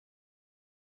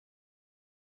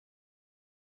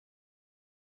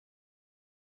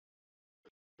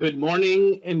Good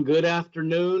morning and good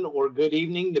afternoon or good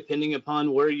evening, depending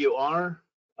upon where you are.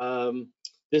 Um,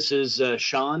 this is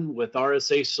Sean with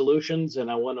RSA Solutions,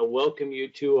 and I want to welcome you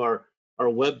to our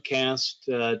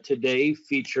webcast today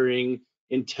featuring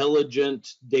intelligent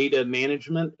data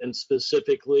management and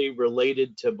specifically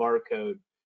related to Barcode.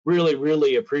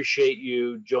 Really appreciate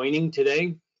you joining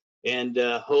today and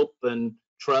hope and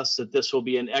trust that this will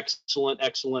be an excellent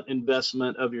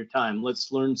investment of your time.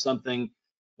 Let's learn something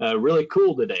really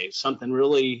cool today, something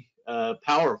really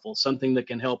powerful, something that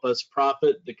can help us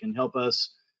profit, that can help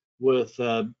us with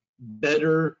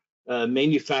better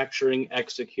manufacturing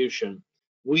execution.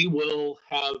 We will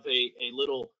have a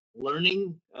little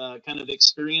learning kind of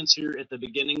experience here at the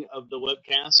beginning of the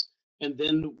webcast, and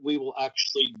then we will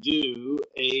actually do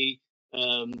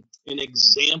an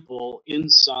example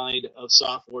inside of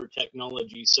software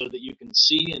technology so that you can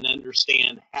see and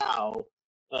understand how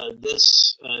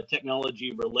this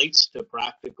technology relates to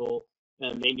practical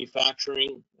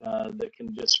manufacturing that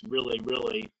can just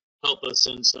really help us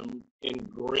in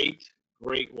great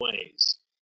ways.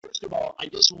 First of all, I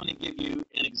just want to give you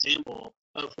an example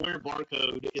of where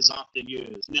barcode is often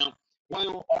used. Now,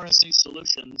 while RSA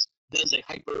Solutions does a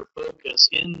hyper focus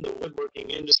in the woodworking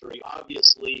industry,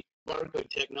 obviously barcode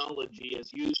technology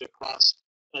is used across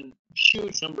a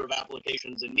huge number of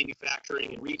applications in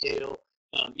manufacturing and retail.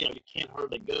 You can't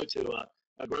hardly go to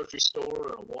a grocery store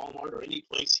or a Walmart or any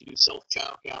place you do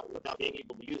self-checkout without being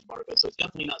able to use barcodes. So it's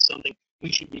definitely not something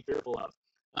we should be fearful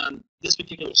of. This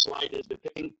particular slide is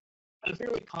depicting a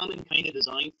fairly common kind of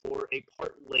design for a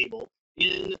part label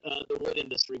in the wood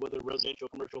industry, whether residential,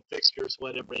 commercial fixtures,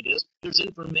 whatever it is. There's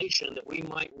information that we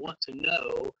might want to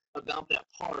know about that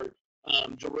part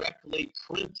directly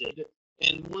printed,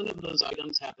 and one of those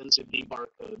items happens to be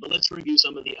barcode. But let's review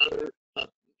some of the other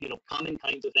common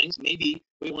kinds of things. Maybe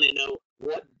we want to know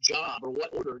what job or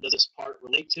what order does this part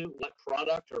relate to, what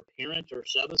product or parent or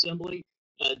subassembly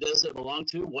does it belong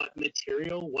to, what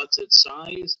material, what's its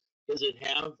size, does it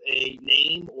have a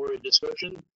name or a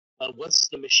description, what's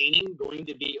the machining going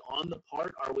to be on the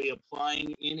part, are we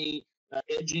applying any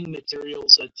edging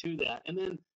materials to that, and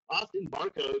then often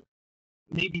barcode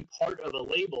may be part of a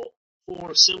label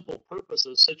for simple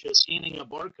purposes such as scanning a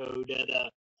barcode at a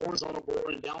horizontal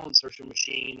bore and down insertion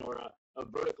machine or a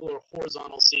vertical or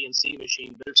horizontal CNC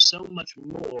machine. But there's so much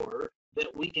more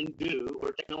that we can do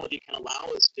or technology can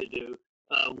allow us to do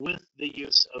with the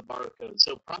use of barcodes.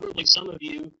 So probably some of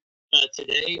you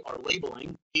today are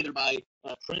labeling either by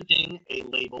printing a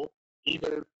label,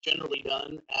 either generally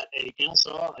done at a panel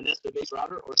saw, a nested-based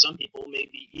router, or some people may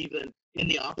be even in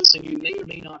the office and you may or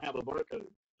may not have a barcode.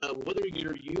 Whether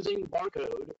you're using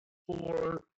barcode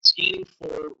for scanning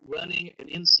for running an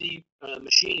NC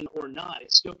machine or not,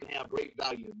 it still can have great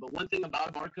value. But one thing about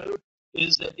a barcode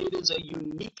is that it is a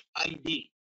unique ID.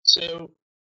 So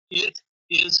it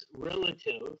is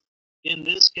relative, in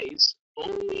this case,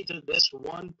 only to this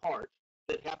one part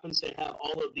that happens to have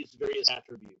all of these various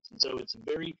attributes. And so it's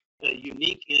very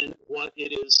unique in what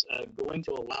it is going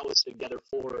to allow us to gather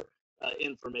for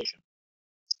information.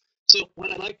 So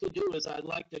what I like to do is I'd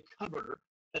like to cover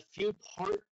a few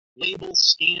part label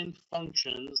scan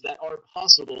functions that are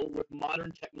possible with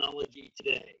modern technology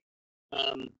today.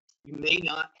 You may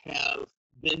not have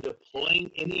been deploying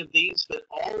any of these, but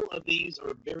all of these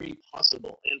are very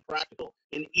possible and practical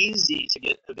and easy to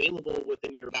get available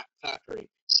within your back factory.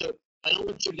 So I don't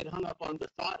want you to get hung up on the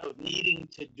thought of needing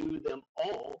to do them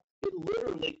all. It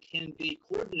literally can be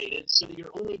coordinated so that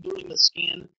you're only doing the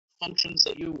scan functions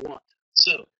that you want.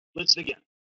 So let's begin.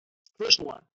 First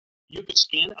one, you could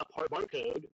scan a part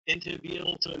barcode and to be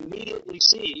able to immediately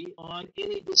see on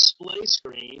any display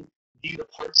screen view the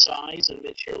part size and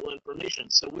material information.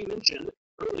 So we mentioned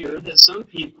earlier that some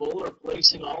people are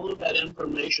placing all of that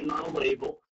information on a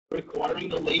label, requiring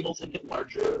the label to get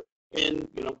larger and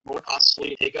more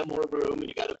costly, take up more room, and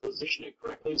you got to position it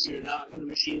correctly so you're not going to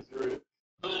machine through it.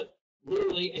 But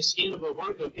literally, a scan of a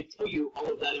barcode can tell you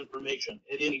all of that information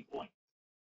at any point.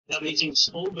 That may seem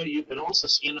small, but you can also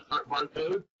scan a part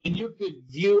barcode, and you could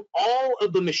view all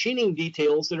of the machining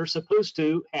details that are supposed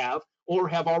to have or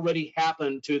have already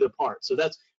happened to the part. So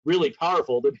that's really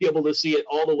powerful to be able to see it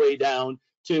all the way down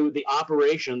to the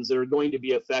operations that are going to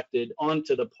be affected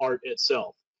onto the part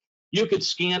itself. You could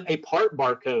scan a part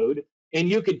barcode, and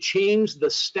you could change the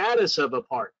status of a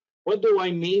part. What do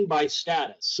I mean by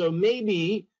status? So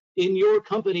maybe in your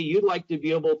company, you'd like to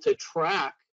be able to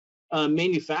track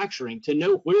manufacturing, to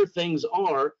know where things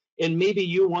are, and maybe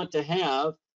you want to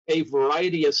have a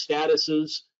variety of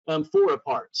statuses for a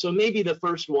part. So maybe the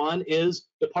first one is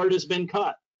the part has been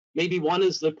cut. Maybe one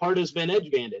is the part has been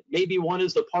edge banded. Maybe one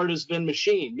is the part has been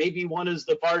machined. Maybe one is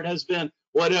the part has been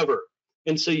whatever.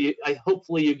 And so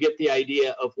hopefully you get the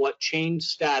idea of what change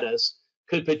status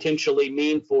could potentially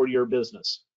mean for your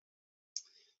business.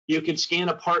 You could scan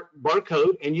a part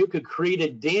barcode and you could create a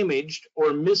damaged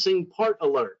or missing part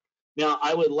alert. Now,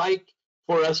 I would like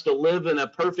for us to live in a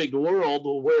perfect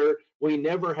world where we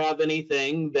never have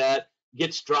anything that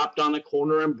gets dropped on a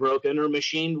corner and broken or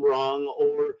machined wrong,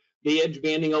 or the edge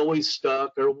banding always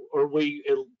stuck, or we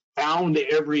found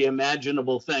every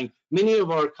imaginable thing. Many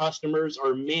of our customers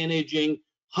are managing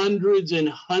hundreds and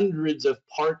hundreds of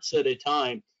parts at a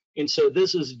time. And so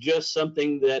this is just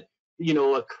something that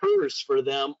occurs for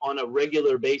them on a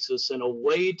regular basis, and a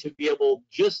way to be able,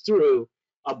 just through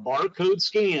a barcode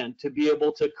scan, to be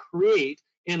able to create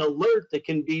an alert that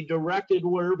can be directed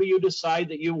wherever you decide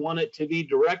that you want it to be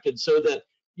directed, so that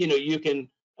you can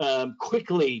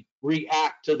quickly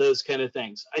react to those kind of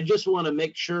things. I just want to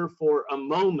make sure for a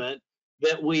moment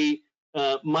that we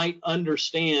might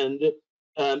understand,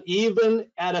 even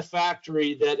at a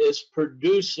factory that is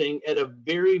producing at a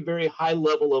very, very high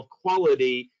level of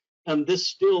quality, this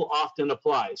still often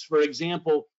applies. For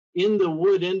example, in the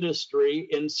wood industry,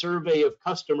 in survey of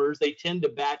customers, they tend to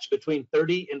batch between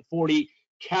 30 and 40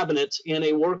 cabinets in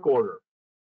a work order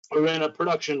or in a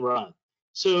production run.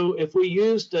 So if we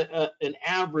used an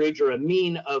average or a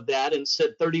mean of that and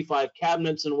said 35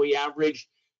 cabinets, and we averaged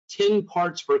 10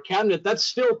 parts per cabinet, that's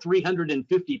still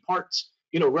 350 parts,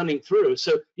 running through.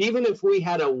 So even if we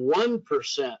had a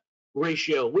 1%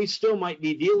 ratio, we still might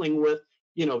be dealing with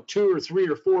 2 or 3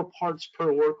 or 4 parts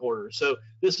per work order. So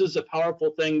this is a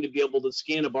powerful thing to be able to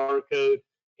scan a barcode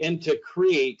and to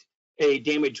create a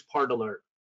damaged part alert.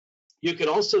 You could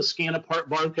also scan a part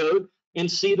barcode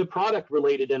and see the product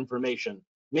related information.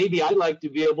 Maybe I'd like to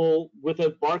be able, with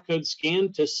a barcode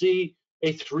scan, to see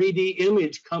a 3D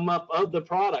image come up of the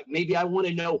product. Maybe I want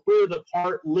to know where the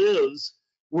part lives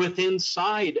within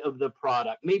inside of the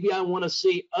product. Maybe I want to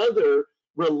see other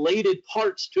related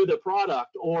parts to the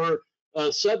product, or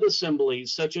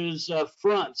sub-assemblies such as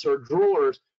fronts or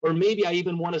drawers, or maybe I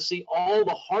even want to see all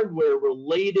the hardware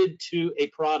related to a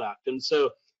product. And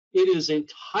so it is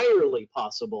entirely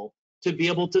possible to be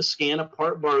able to scan a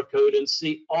part barcode and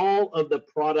see all of the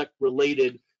product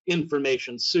related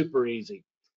information. Super easy.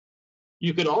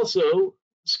 You could also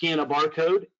scan a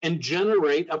barcode and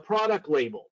generate a product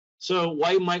label. So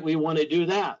why might we want to do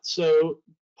that? So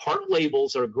part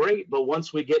labels are great, but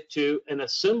once we get to an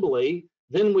assembly,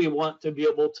 then we want to be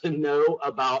able to know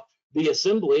about the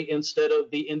assembly instead of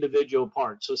the individual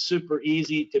parts. So super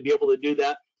easy to be able to do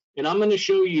that. And I'm going to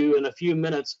show you in a few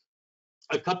minutes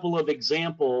a couple of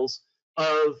examples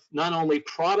of not only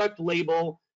product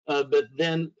label, but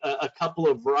then a couple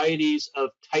of varieties of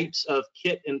types of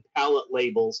kit and pallet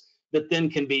labels that then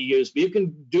can be used. But you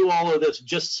can do all of this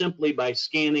just simply by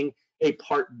scanning a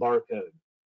part barcode.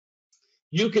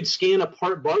 You could scan a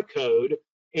part barcode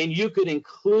and you could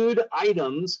include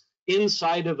items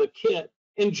inside of a kit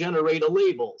and generate a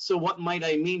label. So what might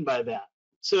I mean by that?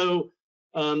 So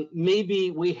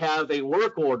maybe we have a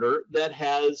work order that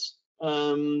has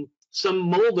some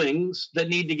moldings that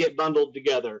need to get bundled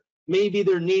together. Maybe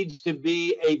there needs to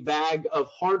be a bag of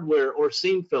hardware or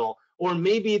seam fill, or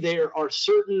maybe there are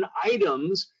certain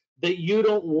items that you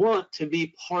don't want to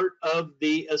be part of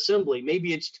the assembly.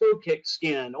 Maybe it's toe kick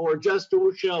skin or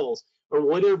adjustable shells or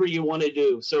whatever you want to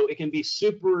do. So it can be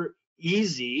super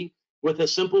easy with a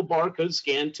simple barcode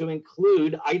scan to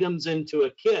include items into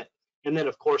a kit. And then,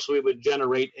 of course, we would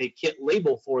generate a kit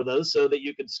label for those so that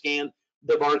you could scan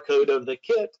the barcode of the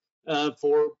kit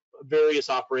for various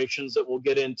operations that we'll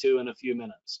get into in a few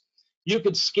minutes. You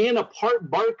could scan a part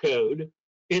barcode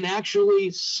and actually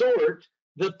sort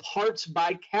the parts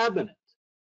by cabinet.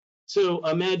 So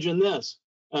imagine this.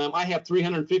 I have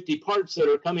 350 parts that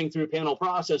are coming through panel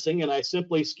processing, and I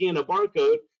simply scan a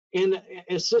barcode, and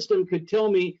a system could tell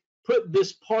me, put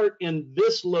this part in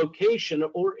this location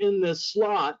or in this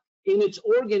slot, and it's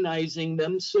organizing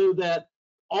them so that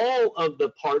all of the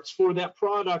parts for that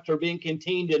product are being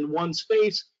contained in one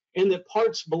space, and that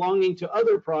parts belonging to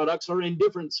other products are in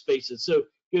different spaces. So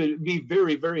it would be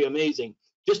very, very amazing.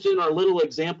 Just in our little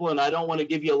example, and I don't want to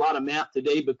give you a lot of math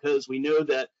today because we know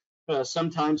that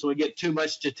sometimes when we get too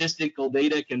much statistical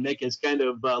data, it can make us kind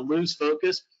of lose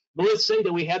focus. But let's say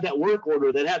that we had that work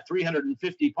order that had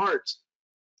 350 parts,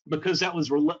 because that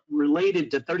was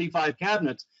related to 35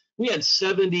 cabinets. We had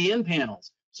 70 end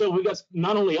panels. So we got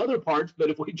not only other parts, but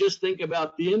if we just think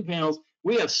about the end panels,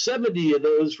 we have 70 of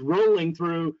those rolling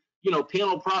through,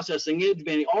 panel processing, edge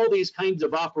banding, all these kinds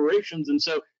of operations. And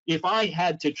so if I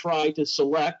had to try to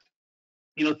select,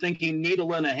 thinking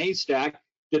needle in a haystack,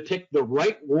 to pick the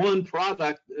right one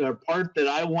product or part that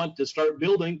I want to start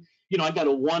building, I got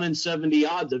a 1 in 70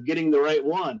 odds of getting the right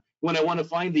one. When I want to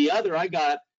find the other, I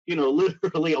got,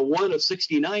 literally a 1 of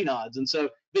 69 odds. And so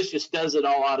this just does it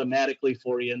all automatically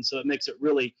for you. And so it makes it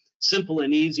really simple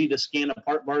and easy to scan a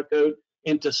part barcode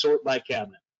and to sort by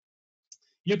cabinet.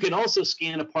 You could also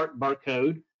scan a part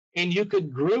barcode and you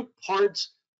could group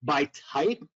parts by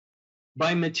type,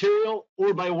 by material,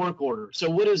 or by work order. So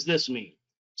what does this mean?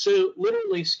 So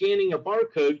literally scanning a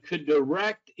barcode could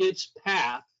direct its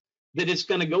path that it's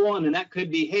going to go on. And that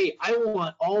could be, hey, I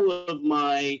want all of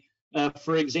my,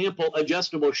 for example,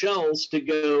 adjustable shells to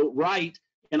go right,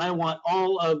 and I want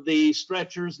all of the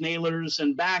stretchers, nailers,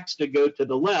 and backs to go to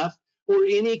the left, or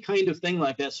any kind of thing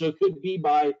like that. So it could be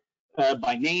by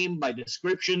name, by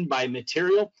description, by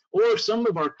material, or some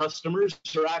of our customers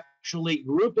are actually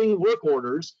grouping work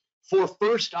orders for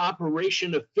first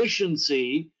operation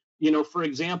efficiency. For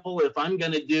example, if I'm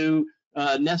going to do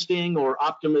nesting or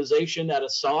optimization at a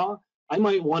saw, I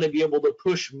might want to be able to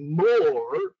push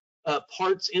more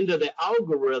parts into the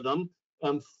algorithm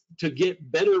to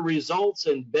get better results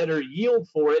and better yield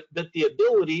for it, but the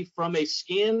ability from a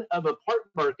scan of a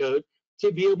part barcode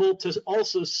to be able to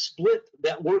also split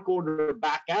that work order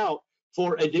back out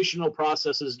for additional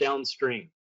processes downstream.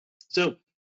 So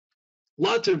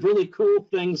lots of really cool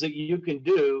things that you can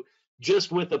do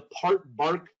just with a part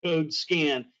barcode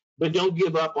scan, but don't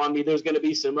give up on me. There's going to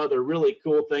be some other really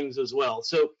cool things as well.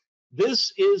 So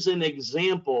this is an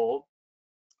example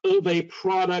of a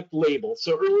product label.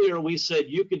 So earlier we said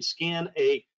you could scan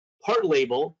a part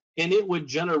label and it would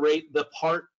generate the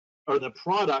part or the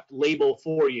product label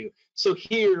for you. So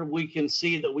here we can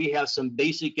see that we have some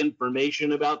basic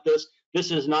information about this. This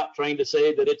is not trying to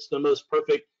say that it's the most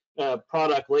perfect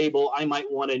product label. I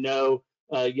might want to know,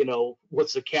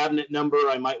 what's the cabinet number?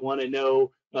 I might want to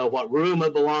know what room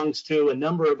it belongs to, a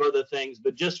number of other things.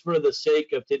 But just for the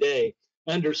sake of today,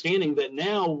 understanding that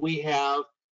now we have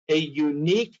a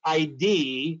unique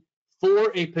ID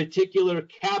for a particular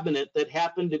cabinet that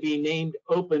happened to be named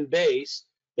open base,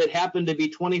 that happened to be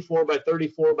 24 by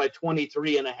 34 by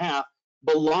 23 and a half,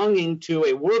 belonging to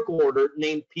a work order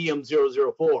named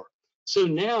PM004. So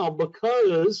now,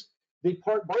 because the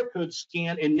part barcode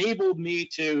scan enabled me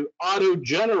to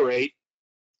auto-generate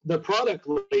the product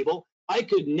label, I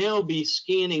could now be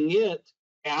scanning it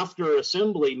after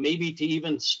assembly, maybe to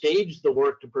even stage the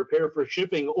work to prepare for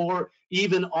shipping or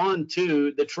even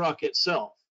onto the truck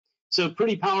itself. So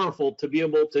pretty powerful to be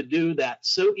able to do that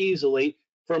so easily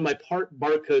from my part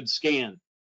barcode scan.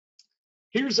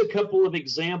 Here's a couple of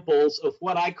examples of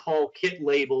what I call kit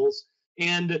labels,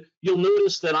 and you'll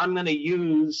notice that I'm going to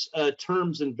use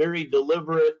terms in very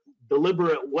deliberate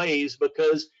ways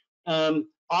because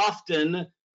often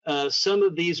some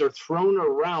of these are thrown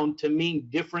around to mean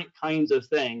different kinds of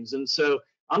things. And so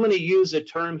I'm going to use a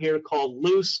term here called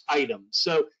loose items.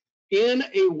 So in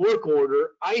a work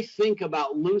order, I think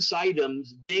about loose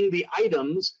items being the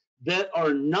items that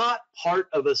are not part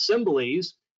of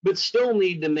assemblies, but still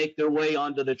need to make their way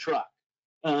onto the truck.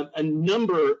 A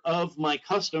number of my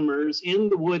customers in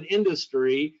the wood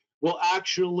industry will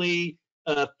actually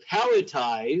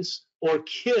palletize or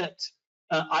kit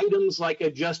items like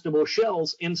adjustable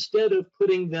shells instead of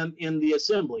putting them in the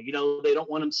assembly. They don't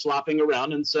want them slopping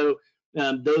around, and so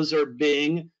those are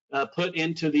being put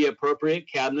into the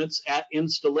appropriate cabinets at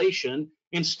installation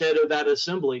instead of at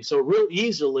assembly. So real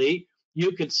easily,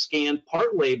 you could scan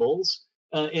part labels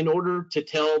in order to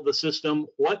tell the system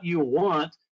what you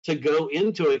want to go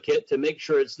into a kit to make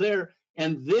sure it's there,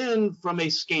 and then from a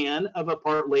scan of a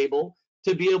part label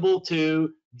to be able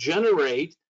to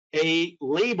generate a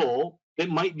label that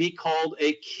might be called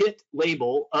a kit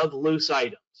label of loose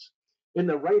items. In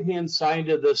the right-hand side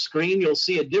of the screen, you'll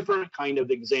see a different kind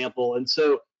of example. And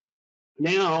so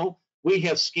now we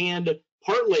have scanned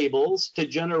part labels to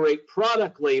generate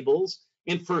product labels.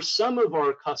 And for some of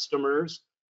our customers,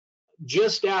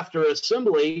 just after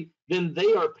assembly, then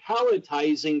they are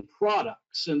palletizing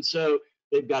products. And so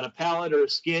they've got a pallet or a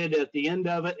skid at the end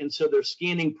of it. And so they're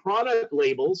scanning product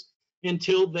labels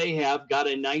until they have got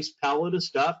a nice pallet of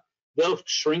stuff. They'll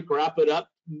shrink wrap it up,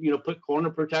 put corner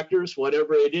protectors,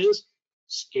 whatever it is,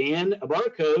 scan a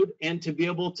barcode, and to be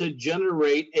able to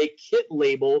generate a kit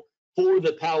label for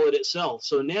the pallet itself.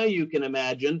 So now you can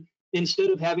imagine, instead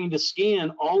of having to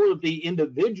scan all of the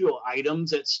individual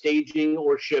items at staging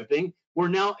or shipping, we're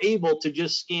now able to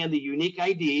just scan the unique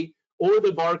ID or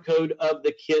the barcode of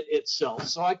the kit itself.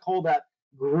 So I call that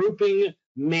grouping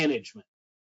management.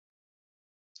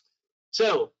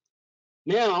 So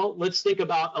now let's think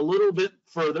about a little bit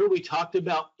further. We talked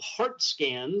about part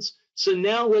scans. So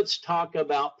now let's talk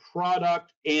about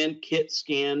product and kit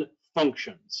scan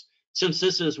functions. Since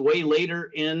this is way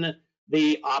later in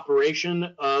the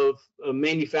operation of a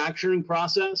manufacturing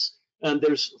process,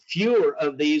 there's fewer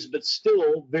of these, but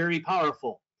still very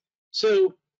powerful.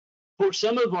 So for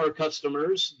some of our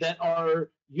customers that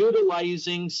are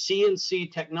utilizing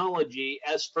CNC technology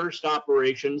as first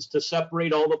operations to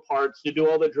separate all the parts, to do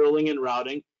all the drilling and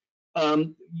routing,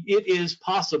 it is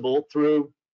possible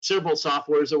through several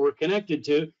softwares that we're connected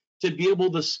to be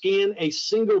able to scan a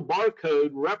single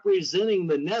barcode representing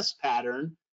the nest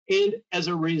pattern. And as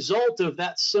a result of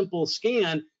that simple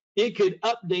scan, it could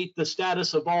update the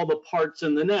status of all the parts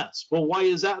in the nest. Well, why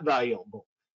is that valuable?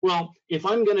 Well, if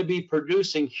I'm going to be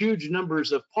producing huge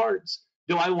numbers of parts,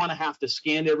 do I want to have to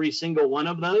scan every single one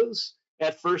of those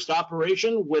at first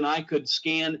operation when I could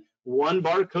scan one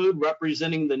barcode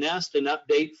representing the nest and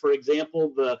update, for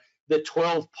example, the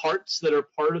 12 parts that are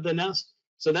part of the nest?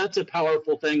 So that's a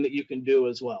powerful thing that you can do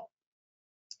as well.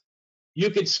 You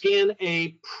could scan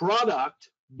a product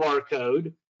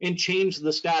barcode and change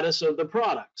the status of the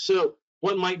product. So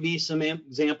what might be some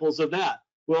examples of that?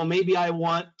 Well, maybe I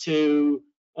want to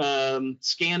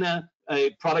scan a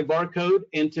product barcode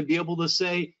and to be able to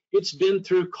say it's been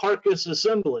through carcass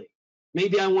assembly.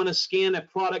 Maybe I want to scan a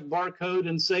product barcode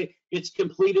and say it's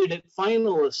completed at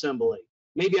final assembly.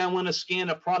 Maybe I want to scan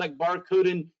a product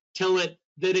barcode and tell it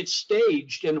that it's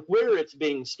staged and where it's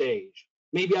being staged.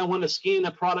 Maybe I want to scan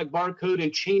a product barcode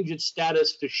and change its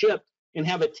status to shipped and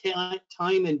have a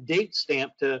time and date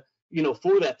stamp to,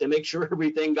 for that, to make sure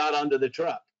everything got onto the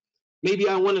truck. Maybe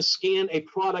I want to scan a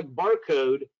product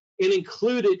barcode and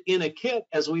include it in a kit,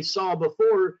 as we saw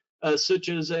before, such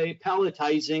as a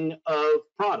palletizing of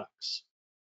products.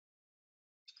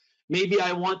 Maybe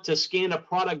I want to scan a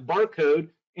product barcode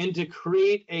and to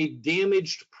create a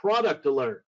damaged product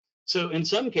alert. So in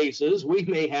some cases, we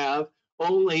may have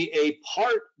only a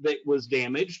part that was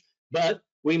damaged, but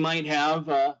we might have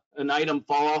an item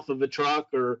fall off of a truck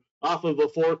or off of a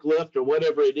forklift or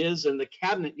whatever it is, and the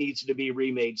cabinet needs to be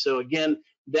remade. So again,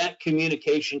 that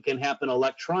communication can happen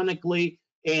electronically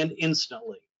and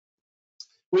instantly.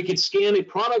 We could scan a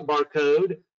product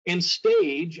barcode and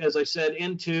stage, as I said,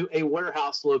 into a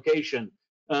warehouse location.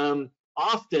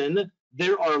 Often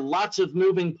there are lots of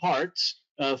moving parts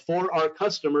for our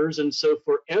customers, and so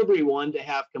for everyone to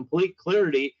have complete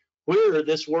clarity where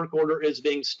this work order is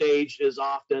being staged is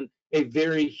often a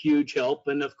very huge help.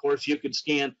 And of course, you could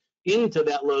scan into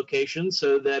that location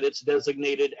so that it's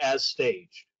designated as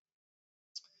staged.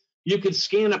 You could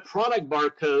scan a product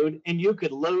barcode and you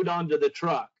could load onto the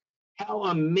truck. How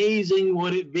amazing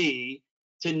would it be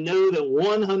to know that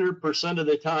 100% of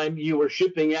the time you were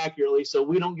shipping accurately, so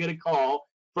we don't get a call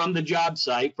from the job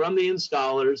site, from the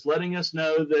installers, letting us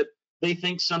know that they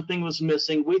think something was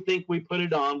missing. We think we put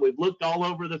it on. We've looked all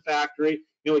over the factory.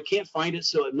 We can't find it,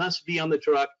 so it must be on the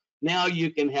truck. Now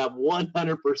you can have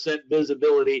 100%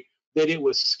 visibility that it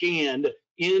was scanned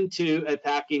into a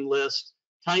packing list,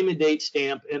 time and date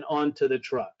stamp, and onto the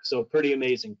truck. So pretty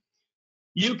amazing.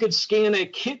 You could scan a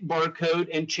kit barcode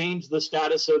and change the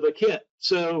status of a kit.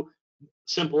 So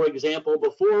simple example,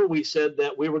 before we said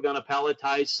that we were going to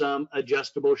palletize some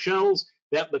adjustable shelves.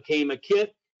 That became a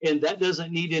kit, and that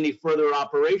doesn't need any further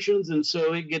operations, and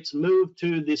so it gets moved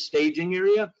to the staging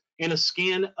area, and a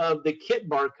scan of the kit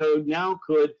barcode now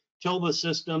could tell the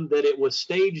system that it was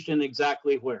staged and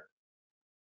exactly where.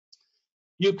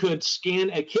 You could scan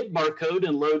a kit barcode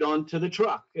and load onto the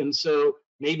truck, and so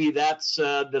maybe that's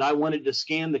that I wanted to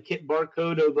scan the kit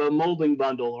barcode of a molding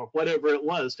bundle or whatever it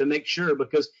was to make sure,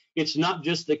 because it's not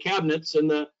just the cabinets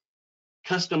and the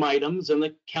custom items and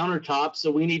the countertops, so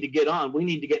we need to get on. We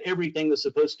need to get everything that's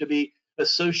supposed to be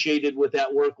associated with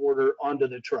that work order onto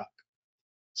the truck.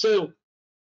 So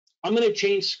I'm going to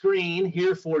change screen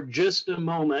here for just a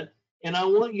moment, and I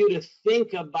want you to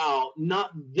think about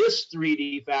not this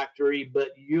 3D factory, but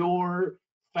your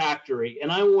factory.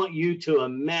 And I want you to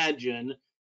imagine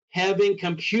having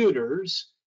computers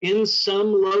in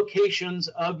some locations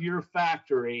of your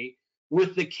factory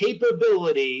with the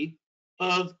capability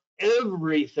of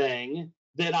everything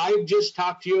that I've just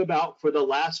talked to you about for the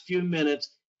last few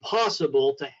minutes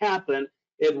possible to happen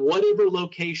at whatever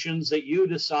locations that you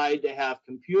decide to have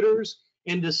computers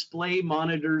and display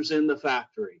monitors in the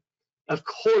factory. Of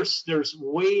course, there's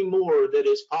way more that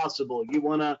is possible. You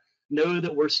want to know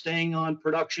that we're staying on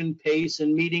production pace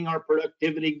and meeting our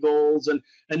productivity goals and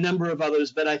a number of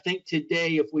others. But I think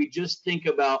today, if we just think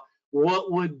about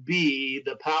what would be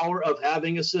the power of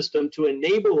having a system to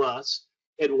enable us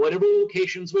at whatever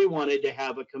locations we wanted to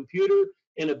have a computer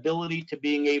and ability to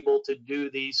being able to do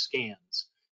these scans.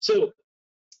 So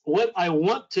what I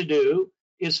want to do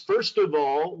is, first of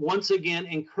all, once again,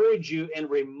 encourage you and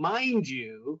remind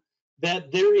you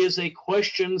that there is a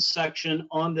question section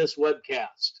on this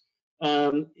webcast.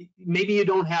 Maybe you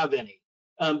don't have any,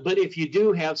 but if you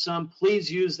do have some,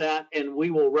 please use that, and we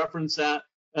will reference that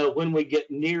when we get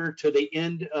near to the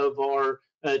end of our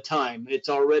time. It's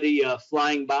already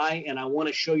flying by, and I want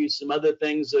to show you some other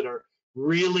things that are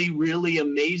really, really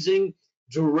amazing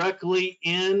directly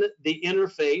in the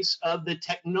interface of the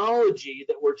technology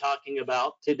that we're talking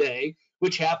about today,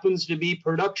 which happens to be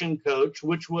Production Coach,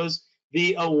 which was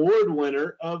the award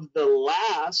winner of the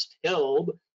last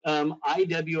held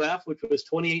IWF, which was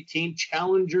 2018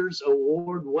 Challengers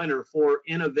Award winner for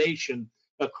innovation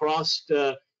across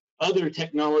other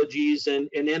technologies and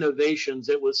innovations.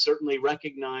 It was certainly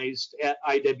recognized at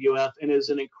IWF and is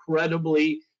an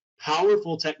incredibly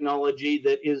powerful technology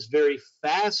that is very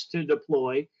fast to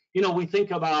deploy. You know, we think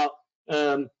about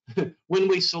when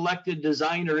we selected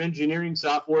design or engineering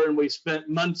software, and we spent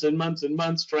months and months and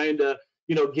months trying to,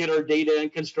 you know, get our data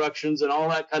and constructions and all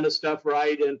that kind of stuff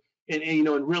right, and you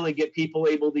know, and really get people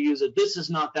able to use it. This is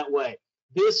not that way.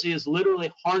 This is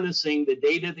literally harnessing the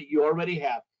data that you already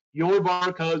have, your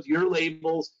barcodes, your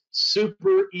labels,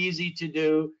 super easy to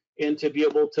do and to be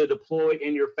able to deploy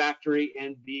in your factory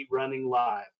and be running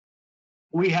live.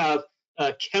 We have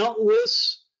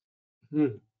countless,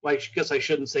 well, I guess I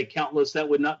shouldn't say countless, that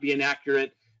would not be an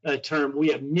accurate term. We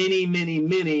have many, many,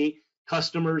 many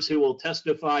customers who will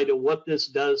testify to what this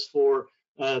does for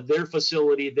their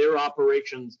facility, their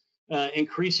operations,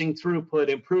 increasing throughput,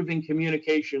 improving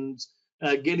communications,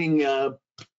 getting,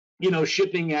 you know,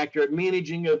 shipping accurate,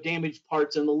 managing of damaged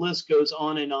parts, and the list goes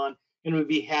on, and we'd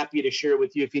be happy to share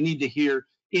with you if you need to hear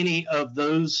any of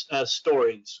those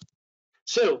stories.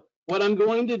 So what I'm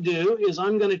going to do is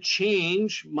I'm going to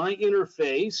change my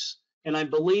interface, and I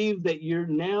believe that you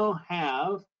now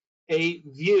have a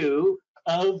view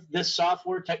of this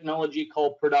software technology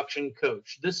called Production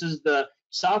Coach. This is the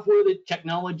software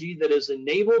technology that has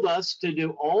enabled us to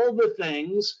do all the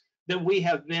things that we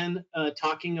have been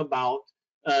talking about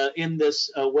in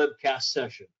this webcast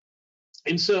session.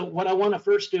 And so what I want to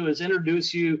first do is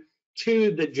introduce you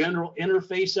to the general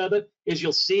interface of it. As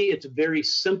you'll see, it's very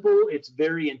simple, it's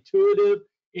very intuitive.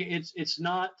 It's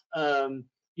not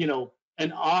you know,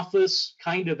 an office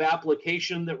kind of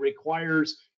application that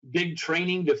requires big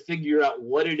training to figure out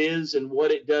what it is and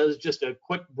what it does. Just a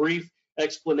quick brief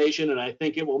explanation, and I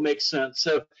think it will make sense.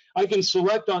 So I can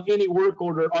select on any work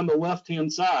order on the left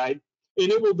hand side,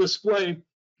 and it will display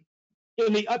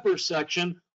in the upper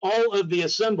section all of the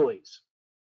assemblies.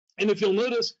 And if you'll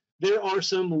notice, there are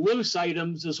some loose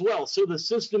items as well. So the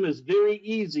system is very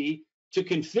easy to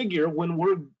configure when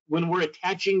we're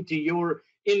attaching to your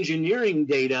engineering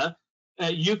data.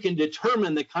 You can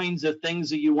determine the kinds of things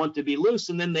that you want to be loose,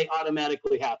 and then they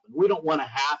automatically happen. We don't want to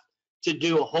have to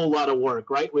do a whole lot of work,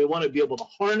 right? We want to be able to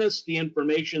harness the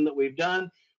information that we've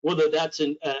done, whether that's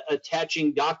in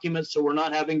attaching documents so we're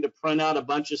not having to print out a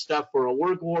bunch of stuff for a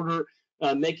work order,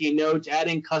 making notes,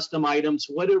 adding custom items,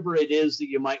 whatever it is that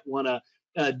you might want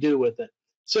to do with it.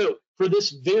 So for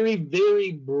this very,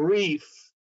 very brief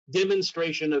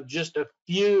demonstration of just a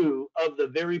few of the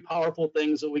very powerful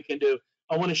things that we can do,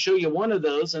 I want to show you one of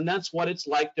those, and that's what it's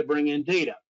like to bring in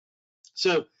data.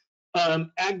 So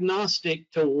agnostic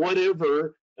to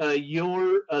whatever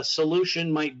your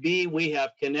solution might be, we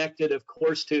have connected, of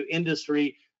course, to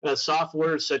industry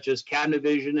software such as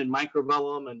Cabinavision and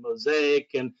Microvellum and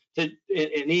Mosaic and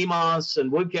EMOS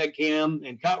and WoodCAD-CAM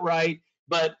and Cutright.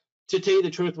 But to tell you the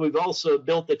truth, we've also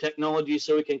built the technology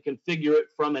so we can configure it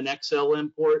from an Excel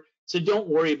import. So don't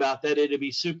worry about that. It'll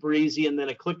be super easy, and then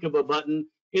a click of a button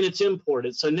and it's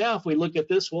imported. So now if we look at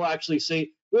this, we'll actually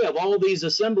see we have all these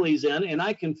assemblies in, and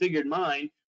I configured mine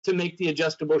to make the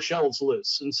adjustable shelves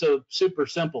loose. And so super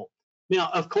simple. Now,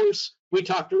 of course, we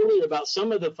talked earlier about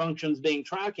some of the functions being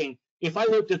tracking. If I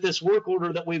looked at this work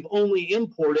order that we've only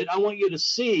imported, I want you to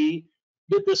see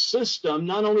that the system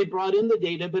not only brought in the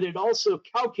data, but it also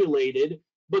calculated,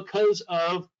 because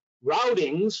of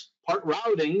routings, part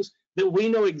routings, that we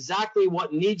know exactly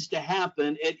what needs to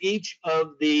happen at each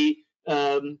of the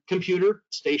computer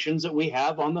stations that we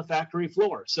have on the factory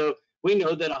floor. So we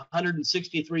know that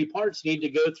 163 parts need to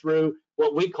go through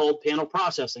what we call panel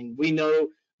processing. We know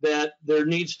that there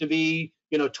needs to be,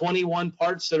 21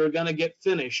 parts that are going to get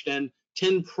finished, and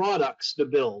 10 products to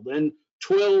build, and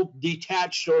 12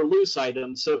 detached or loose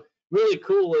items. So really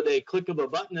cool at a click of a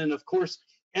button. And of course,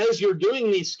 as you're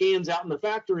doing these scans out in the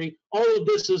factory, all of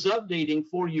this is updating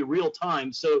for you real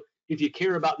time. So if you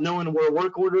care about knowing where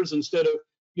work orders, instead of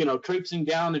traipsing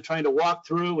down and trying to walk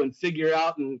through and figure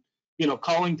out and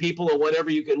calling people or whatever,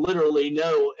 you could literally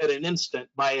know at an instant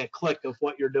by a click of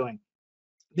what you're doing.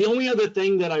 The only other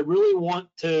thing that I really want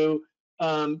to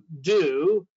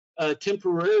do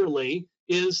temporarily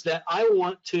is that I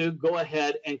want to go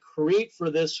ahead and create for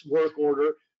this work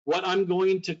order what I'm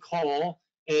going to call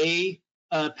a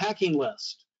packing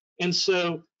list. And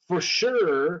so for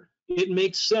sure, it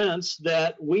makes sense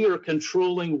that we are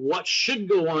controlling what should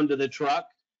go onto the truck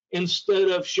instead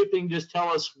of shipping just tell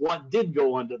us what did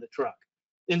go onto the truck.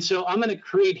 And so I'm going to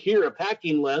create here a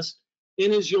packing list.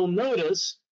 And as you'll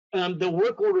notice, the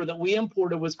work order that we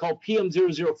imported was called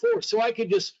PM004. So I could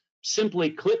just simply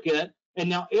click it, and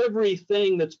now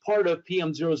everything that's part of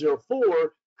PM004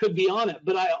 could be on it.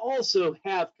 But I also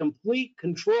have complete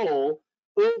control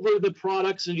over the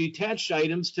products and detached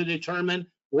items to determine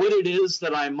what it is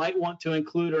that I might want to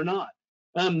include or not.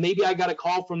 Maybe I got a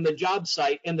call from the job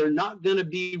site and they're not going to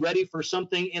be ready for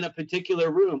something in a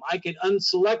particular room. I could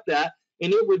unselect that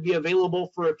and it would be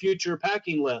available for a future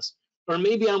packing list. Or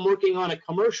maybe I'm working on a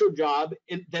commercial job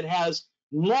that has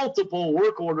multiple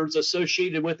work orders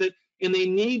associated with it and they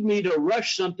need me to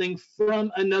rush something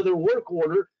from another work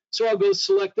order. So I'll go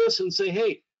select this and say,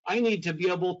 hey, I need to be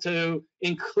able to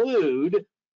include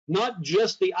not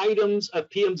just the items of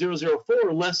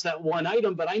PM004, less that one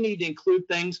item, but I need to include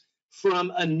things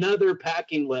from another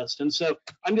packing list. And so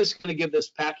I'm just going to give this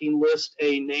packing list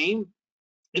a name.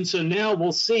 And so now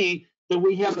we'll see that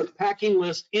we have a packing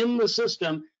list in the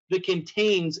system that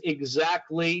contains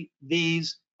exactly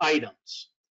these items.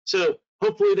 So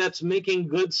hopefully that's making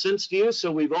good sense to you.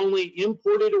 So we've only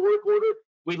imported a work order,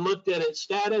 we looked at its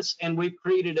status, and we've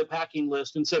created a packing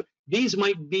list. And so these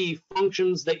might be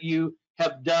functions that you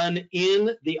have done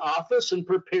in the office and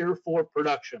prepare for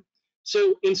production.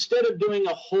 So instead of doing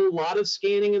a whole lot of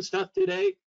scanning and stuff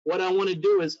today, what I want to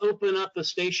do is open up the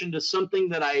station to something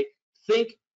that I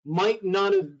think might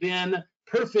not have been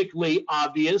perfectly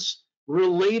obvious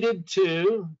related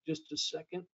to, just a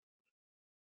second,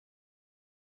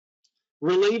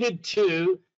 related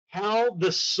to how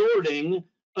the sorting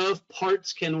of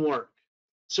parts can work.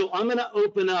 So I'm going to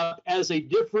open up as a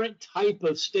different type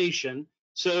of station.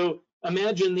 So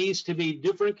imagine these to be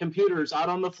different computers out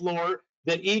on the floor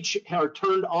that each are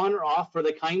turned on or off for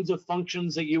the kinds of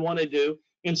functions that you want to do.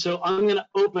 And so I'm going to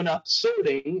open up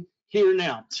sorting here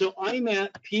now. So I'm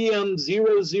at PM004.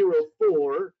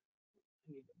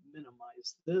 I need to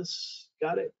minimize this.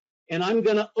 Got it. And I'm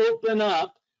going to open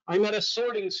up, I'm at a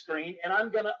sorting screen, and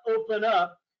I'm going to open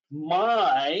up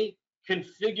my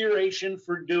configuration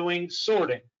for doing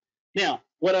sorting. Now,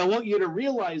 what I want you to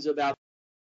realize about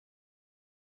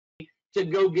to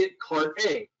go get cart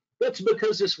A. That's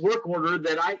because this work order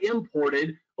that I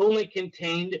imported only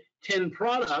contained 10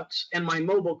 products, and my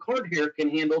mobile cart here can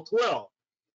handle 12.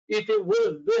 If it would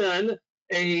have been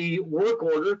a work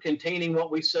order containing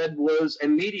what we said was a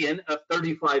median of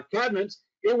 35 cabinets,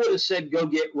 it would have said go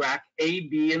get rack A,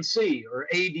 B, and C, or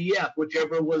ADF,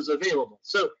 whichever was available.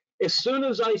 So as soon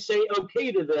as I say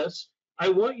okay to this, I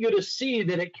want you to see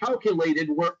that it calculated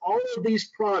where all of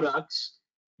these products,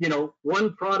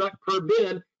 one product per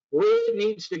bin, where it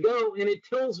needs to go, and it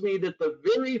tells me that the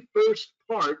very first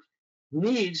part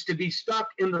needs to be stuck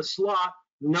in the slot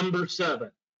number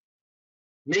 7,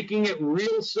 making it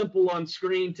real simple on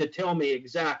screen to tell me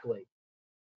exactly.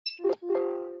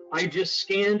 I just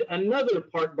scanned another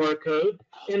part barcode,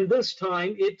 and this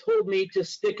time it told me to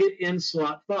stick it in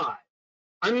slot 5.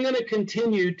 I'm going to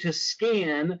continue to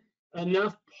scan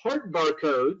enough part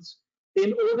barcodes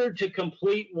in order to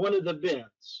complete one of the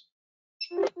bins.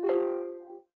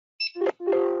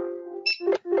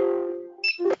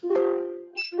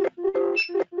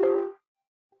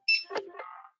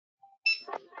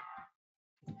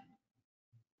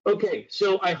 Okay,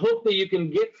 so I hope that you can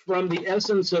get from the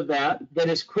essence of that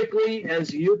as quickly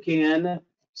as you can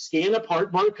scan a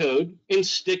part barcode and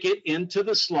stick it into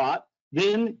the slot.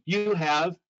 Then you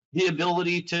have the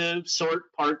ability to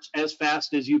sort parts as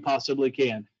fast as you possibly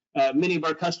can. Many of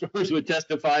our customers would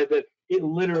testify that it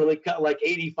literally cut like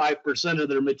 85% of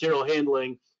their material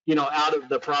handling, out of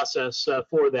the process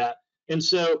for that. And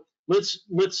so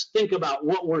let's think about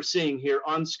what we're seeing here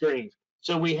on screen.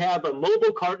 So we have a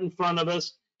mobile cart in front of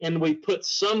us, and we put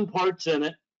some parts in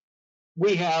it.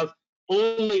 We have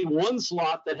only one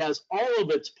slot that has all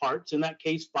of its parts, in that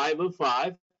case 5 of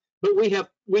 5, but we have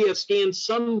scanned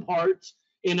some parts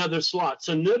in other slots.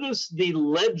 So notice the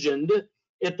legend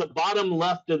at the bottom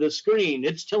left of the screen.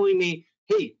 It's telling me,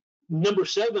 hey, number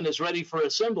 7 is ready for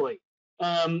assembly.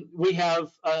 We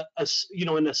have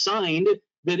an assigned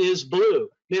that is blue.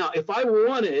 Now, if I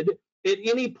wanted, at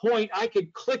any point, I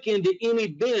could click into any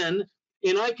bin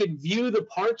and I could view the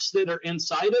parts that are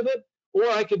inside of it, or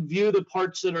I could view the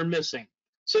parts that are missing.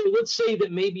 So let's say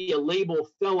that maybe a label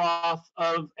fell off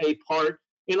of a part,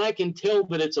 and I can tell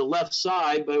that it's a left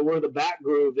side by where the back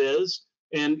groove is,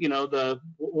 and the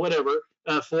whatever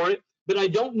for it. But I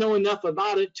don't know enough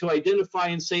about it to identify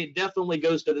and say it definitely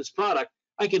goes to this product.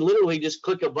 I could literally just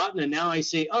click a button, and now I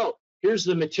see, oh, here's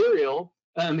the material.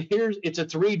 It's a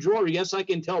 3-drawer. Yes, I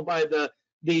can tell by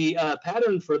the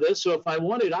pattern for this. So if I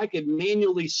wanted, I could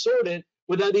manually sort it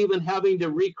without even having to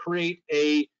recreate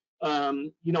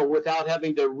without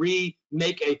having to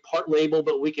remake a part label,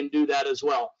 but we can do that as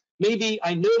well. Maybe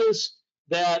I notice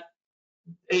that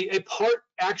a part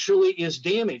actually is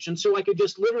damaged, and so I could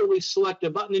just literally select a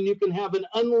button, and you can have an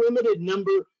unlimited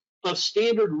number of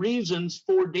standard reasons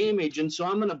for damage. And so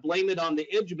I'm going to blame it on the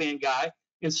edge band guy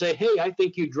and say, hey, I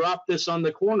think you dropped this on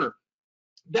the corner.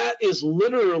 That is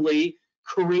literally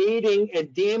creating a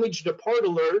damaged part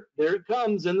alert. There it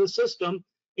comes in the system.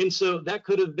 And so that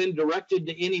could have been directed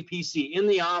to any PC in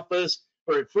the office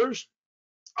or at first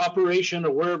operation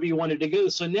or wherever you wanted to go.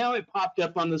 So now it popped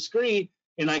up on the screen,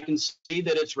 and I can see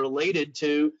that it's related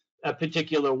to a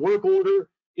particular work order.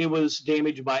 It was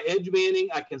damaged by edge banding.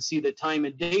 I can see the time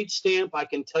and date stamp. I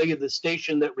can tell you the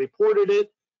station that reported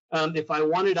it. If I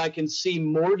wanted, I can see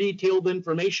more detailed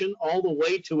information all the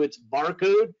way to its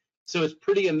barcode. So it's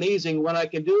pretty amazing what I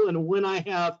can do. And when I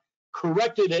have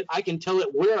corrected it, I can tell it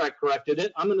where I corrected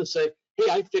it. I'm going to say, hey,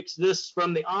 I fixed this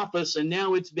from the office, and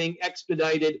now it's being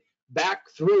expedited back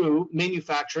through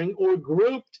manufacturing or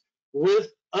grouped with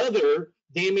other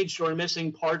damaged or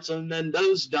missing parts, and then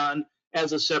those done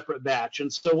as a separate batch.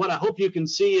 And so what I hope you can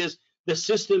see is the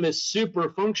system is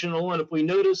super functional. And if we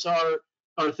notice our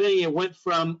thing, it went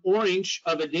from orange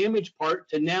of a damaged part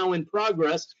to now in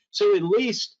progress. So at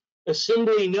least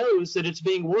assembly knows that it's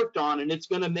being worked on, and it's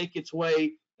going to make its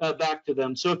way back to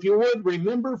them. So if you would,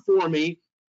 remember for me,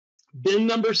 bin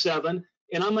number 7,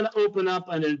 and I'm going to open up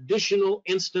an additional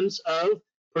instance of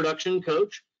Production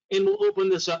Coach, and we'll open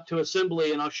this up to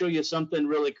assembly, and I'll show you something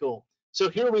really cool. So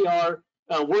here we are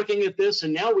working at this,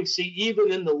 and now we see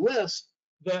even in the list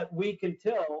that we can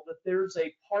tell that there's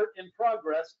a part in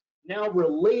progress now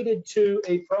related to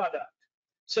a product.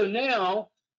 So now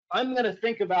I'm going to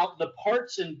think about the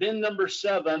parts in bin number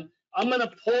 7. I'm going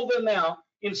to pull them out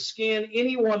and scan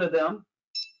any one of them.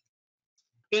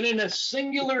 And in a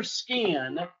singular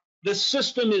scan, the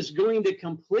system is going to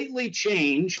completely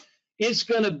change. It's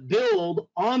going to build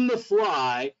on the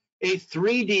fly a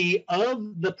 3D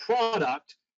of the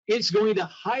product. It's going to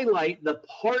highlight the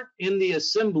part in the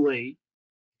assembly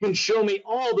and show me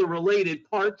all the related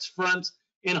parts, fronts,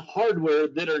 and hardware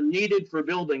that are needed for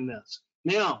building this.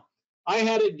 Now, I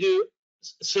had to do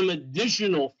some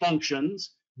additional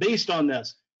functions based on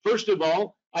this. First of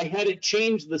all, I had it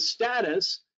change the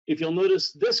status. If you'll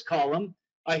notice this column,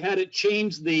 I had it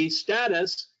change the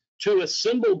status to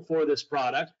assembled for this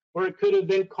product, or it could have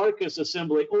been carcass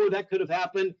assembly, or that could have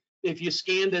happened if you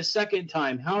scanned a second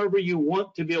time, however you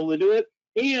want to be able to do it.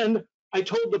 And I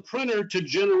told the printer to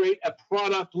generate a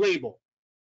product label.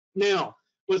 Now,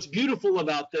 what's beautiful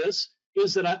about this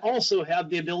is that I also have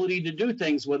the ability to do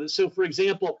things with it. So for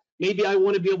example, maybe I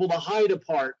want to be able to hide a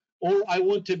part, or I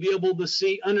want to be able to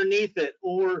see underneath it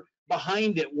or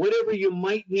behind it. Whatever you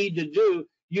might need to do,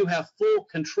 you have full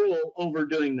control over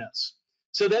doing this.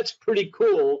 So that's pretty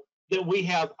cool that we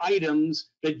have items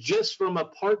that just from a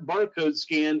part barcode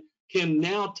scan can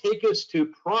now take us to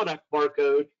product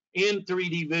barcode and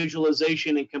 3D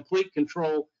visualization and complete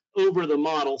control over the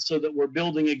model so that we're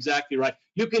building exactly right.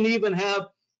 You can even have,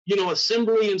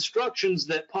 assembly instructions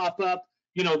that pop up,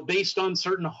 based on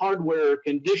certain hardware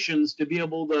conditions to be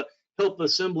able to help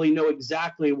assembly know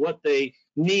exactly what they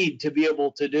need to be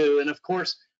able to do. And of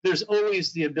course, there's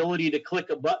always the ability to click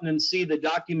a button and see the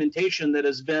documentation that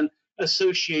has been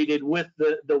associated with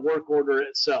the work order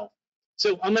itself.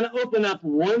 So I'm going to open up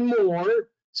one more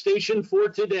station for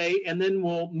today, and then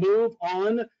we'll move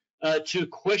on to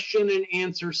question and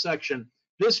answer section.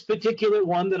 This particular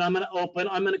one that I'm going to open,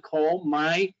 I'm going to call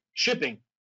my shipping.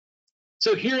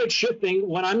 So here at shipping,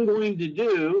 what I'm going to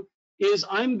do is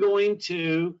I'm going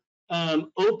to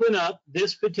open up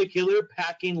this particular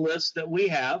packing list that we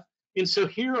have. And so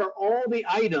here are all the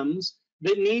items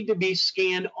that need to be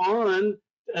scanned on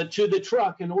to the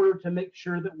truck in order to make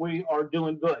sure that we are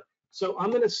doing good. So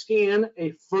I'm going to scan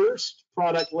a first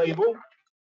product label.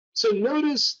 So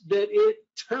notice that it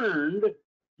turned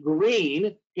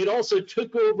green. It also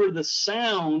took over the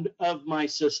sound of my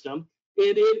system,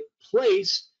 and it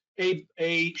placed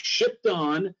a shipped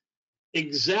on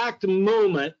exact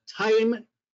moment, time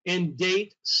and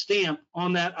date stamp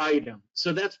on that item.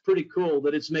 So that's pretty cool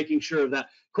that it's making sure of that.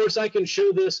 Of course, I can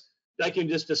show this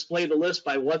just display the list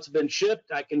by what's been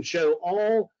shipped. I can show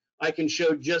all. I can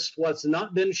show just what's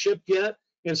not been shipped yet.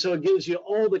 And so it gives you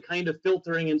all the kind of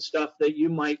filtering and stuff that you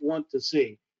might want to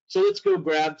see. So let's go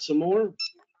grab some more.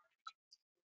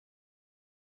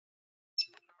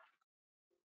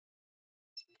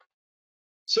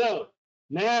 So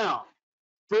now,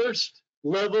 first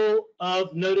level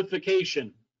of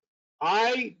notification.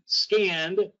 I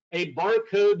scanned a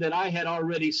barcode that I had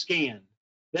already scanned.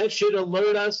 That should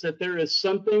alert us that there is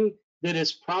something that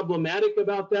is problematic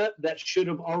about that. That should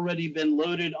have already been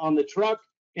loaded on the truck,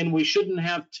 and we shouldn't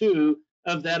have two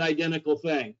of that identical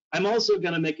thing. I'm also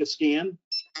going to make a scan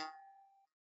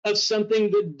of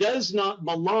something that does not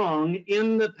belong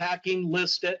in the packing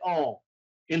list at all.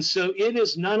 And so it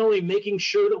is not only making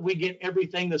sure that we get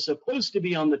everything that's supposed to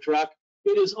be on the truck,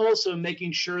 it is also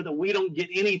making sure that we don't get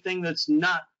anything that's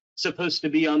not supposed to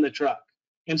be on the truck.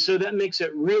 And so that makes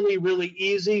it really, really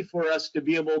easy for us to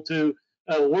be able to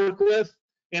work with.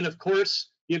 And of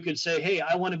course, you could say, hey,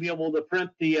 I want to be able to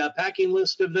print the packing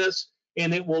list of this,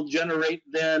 and it will generate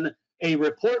then a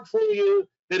report for you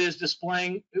that is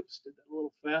displaying, oops, did that a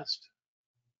little fast.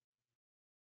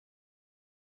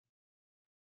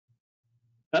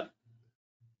 Oh,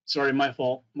 sorry, my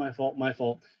fault.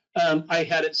 I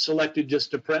had it selected just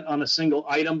to print on a single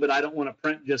item, but I don't want to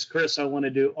print just Chris. I want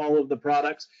to do all of the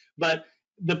products. But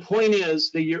the point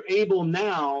is that you're able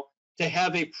now to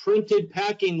have a printed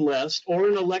packing list or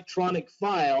an electronic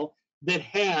file that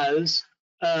has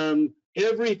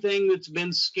everything that's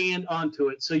been scanned onto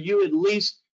it. So you at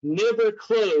least never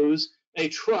close a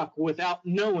truck without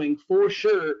knowing for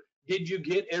sure, did you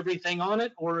get everything on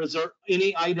it, or is there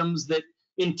any items that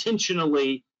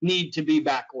intentionally need to be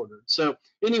back ordered? So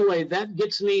anyway, that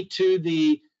gets me to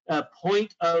the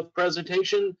point of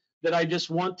presentation that I just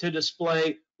want to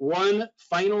display one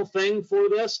final thing for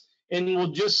this, and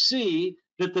we'll just see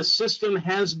that the system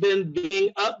has been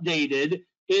being updated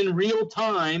in real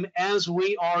time as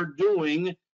we are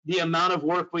doing the amount of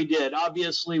work we did.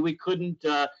 Obviously, we couldn't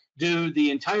do the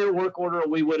entire work order.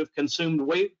 We would have consumed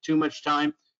way too much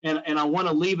time, and I want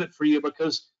to leave it for you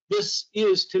because this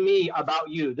is, to me, about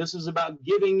you. This is about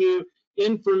giving you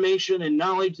information and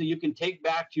knowledge that you can take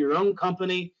back to your own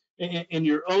company and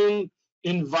your own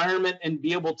environment and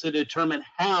be able to determine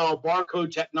how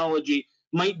barcode technology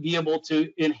might be able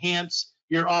to enhance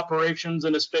your operations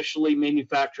and especially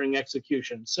manufacturing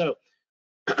execution. So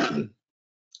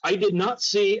I did not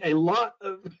see a lot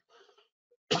of,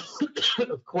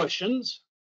 of questions,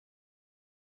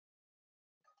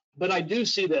 but I do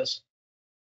see this.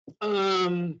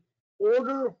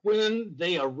 Order when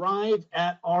they arrive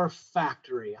at our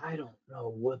factory. I don't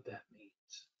know what that means.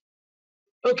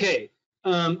 Okay,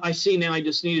 I see now I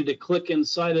just needed to click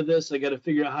inside of this. I got to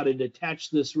figure out how to detach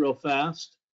this real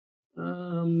fast.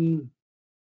 For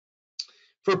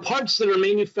parts that are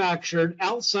manufactured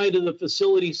outside of the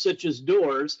facility, such as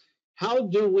doors, how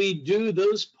do we do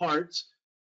those parts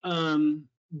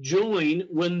join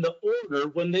when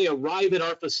they arrive at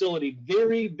our facility?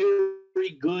 Very,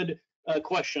 very good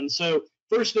question. So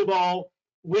first of all,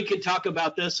 we could talk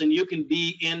about this, and you can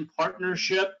be in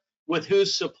partnership with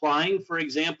who's supplying, for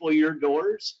example, your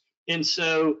doors. And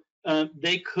so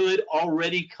they could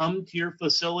already come to your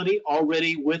facility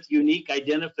already with unique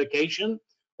identification,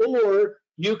 or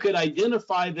you could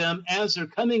identify them as they're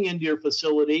coming into your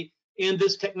facility. And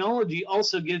this technology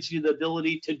also gives you the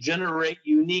ability to generate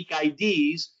unique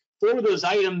IDs for those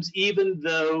items, even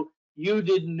though you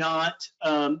did not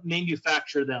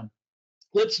manufacture them.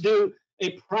 Let's do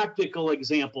a practical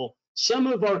example. Some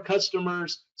of our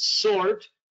customers sort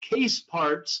case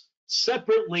parts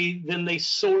separately than they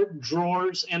sort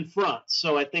drawers and fronts.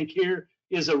 So I think here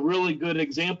is a really good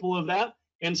example of that.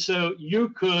 And so you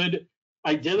could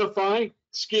identify,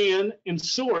 scan, and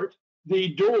sort the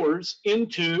doors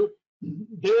into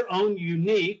their own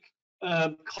unique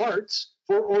carts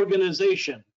for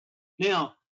organization.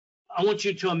 Now, I want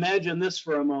you to imagine this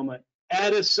for a moment.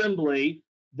 At assembly,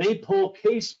 they pull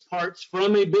case parts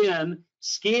from a bin,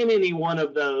 scan any one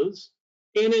of those,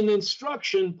 and an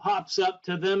instruction pops up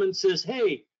to them and says,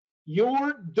 hey,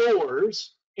 your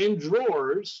doors and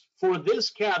drawers for this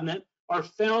cabinet are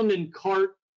found in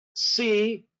cart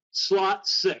C, slot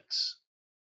 6.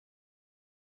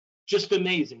 Just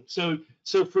amazing. So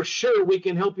for sure we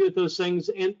can help you with those things.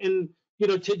 And you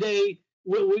know, today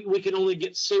we can only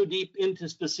get so deep into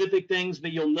specific things,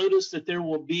 but you'll notice that there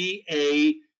will be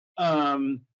a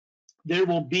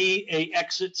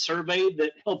exit survey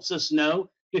that helps us know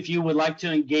if you would like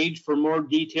to engage for more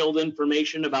detailed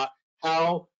information about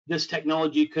how this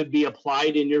technology could be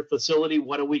applied in your facility.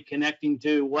 What are we connecting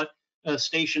to? What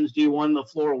stations do you want on the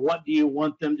floor? What do you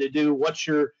want them to do? What's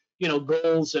your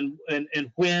goals and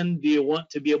when do you want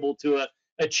to be able to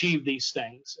achieve these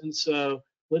things. And so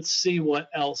let's see what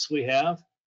else we have.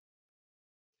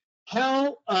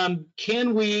 How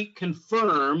can we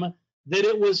confirm that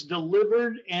it was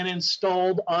delivered and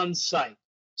installed on site?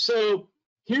 So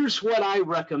here's what I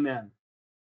recommend.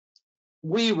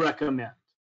 We recommend.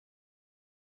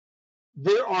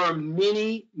 There are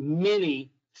many,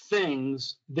 many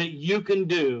things that you can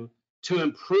do to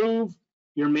improve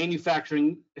your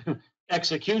manufacturing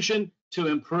execution, to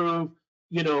improve,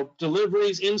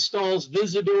 deliveries, installs,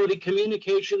 visibility,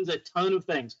 communications, a ton of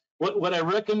things. What I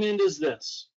recommend is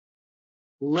this.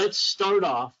 Let's start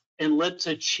off and let's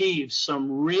achieve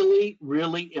some really,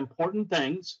 really important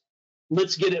things.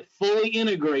 Let's get it fully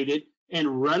integrated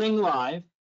and running live,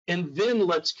 and then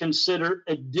let's consider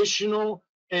additional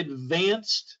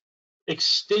advanced,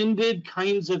 extended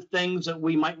kinds of things that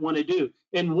we might want to do.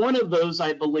 And one of those,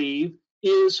 I believe,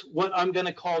 is what I'm going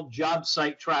to call job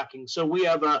site tracking. So we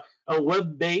have a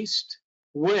web-based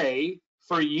way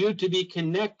for you to be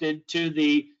connected to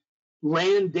the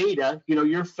land data,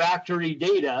 your factory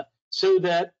data, so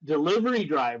that delivery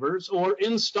drivers or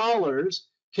installers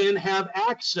can have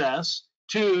access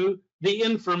to the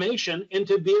information and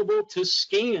to be able to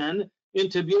scan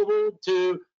and to be able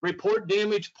to report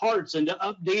damaged parts and to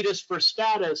update us for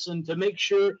status and to make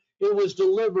sure it was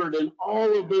delivered and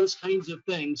all of those kinds of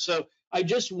things. So I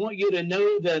just want you to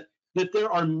know that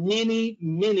there are many,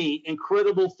 many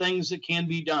incredible things that can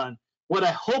be done. What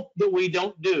I hope that we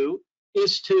don't do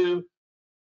is to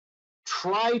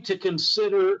try to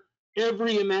consider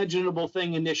every imaginable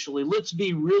thing initially. Let's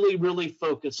be really, really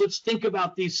focused. Let's think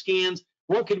about these scans.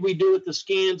 What could we do with the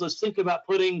scans? Let's think about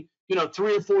putting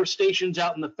 3 or 4 stations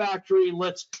out in the factory.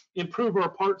 Let's improve our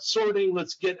part sorting.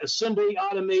 Let's get assembly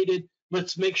automated.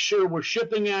 Let's make sure we're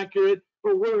shipping accurate,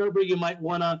 or wherever you might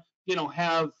want to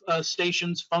have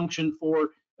stations function for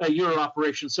your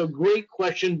operation. So great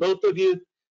question, both of you.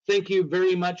 Thank you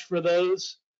very much for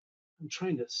those. I'm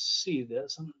trying to see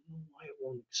this. I don't know why it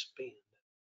won't expand.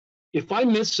 If I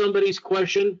miss somebody's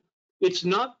question, it's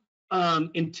not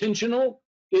intentional.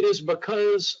 It is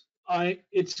because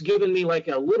it's given me like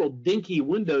a little dinky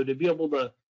window to be able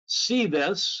to see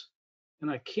this, and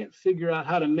I can't figure out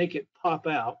how to make it pop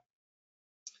out.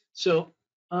 So,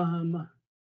 boom,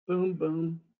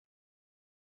 boom.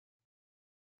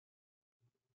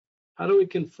 How do we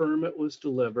confirm it was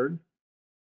delivered?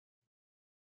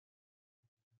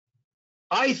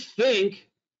 I think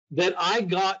that I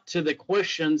got to the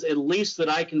questions, at least that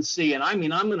I can see. And I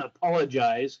mean, I'm going to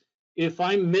apologize if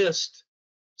I missed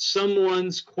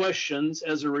someone's questions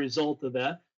as a result of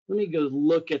that. Let me go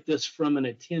look at this from an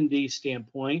attendee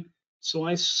standpoint. So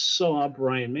I saw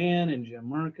Brian Mann and Jim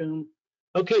Markham.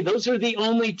 Okay, those are the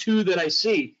only 2 that I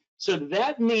see. So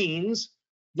that means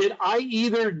that I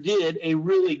either did a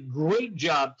really great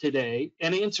job today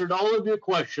and answered all of your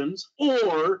questions,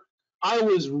 or I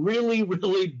was really,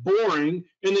 really boring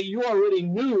and that you already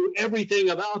knew everything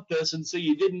about this, and so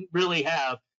you didn't really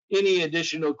have any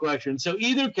additional questions. So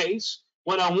either case,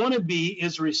 what I want to be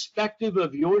is respective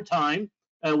of your time.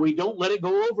 We don't let it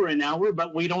go over an hour,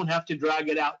 but we don't have to drag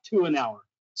it out to an hour.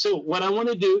 So what I want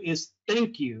to do is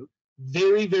thank you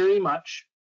very, very much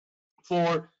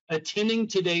for attending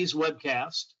today's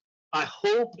webcast. I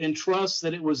hope and trust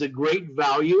that it was a great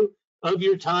value of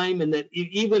your time, and that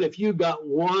even if you got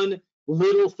one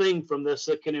little thing from this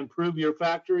that can improve your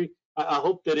factory, I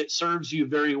hope that it serves you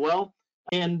very well.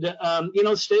 And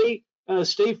stay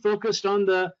focused on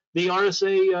the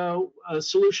RSA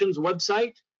Solutions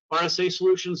website,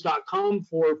 rsasolutions.com,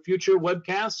 for future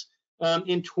webcasts.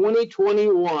 In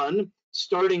 2021,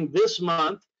 starting this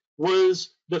month,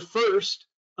 was the first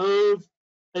of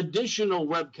additional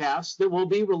webcasts that will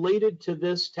be related to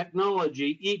this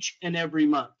technology each and every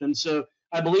month. And so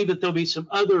I believe that there'll be some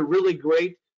other really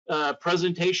great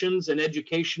presentations and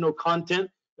educational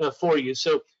content for you.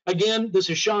 So again, this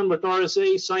is Sean with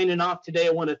RSA signing off today.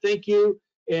 I want to thank you,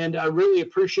 and I really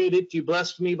appreciate it. You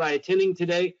blessed me by attending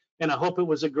today, and I hope it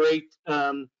was a great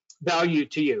value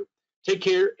to you. Take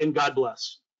care, and God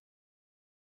bless.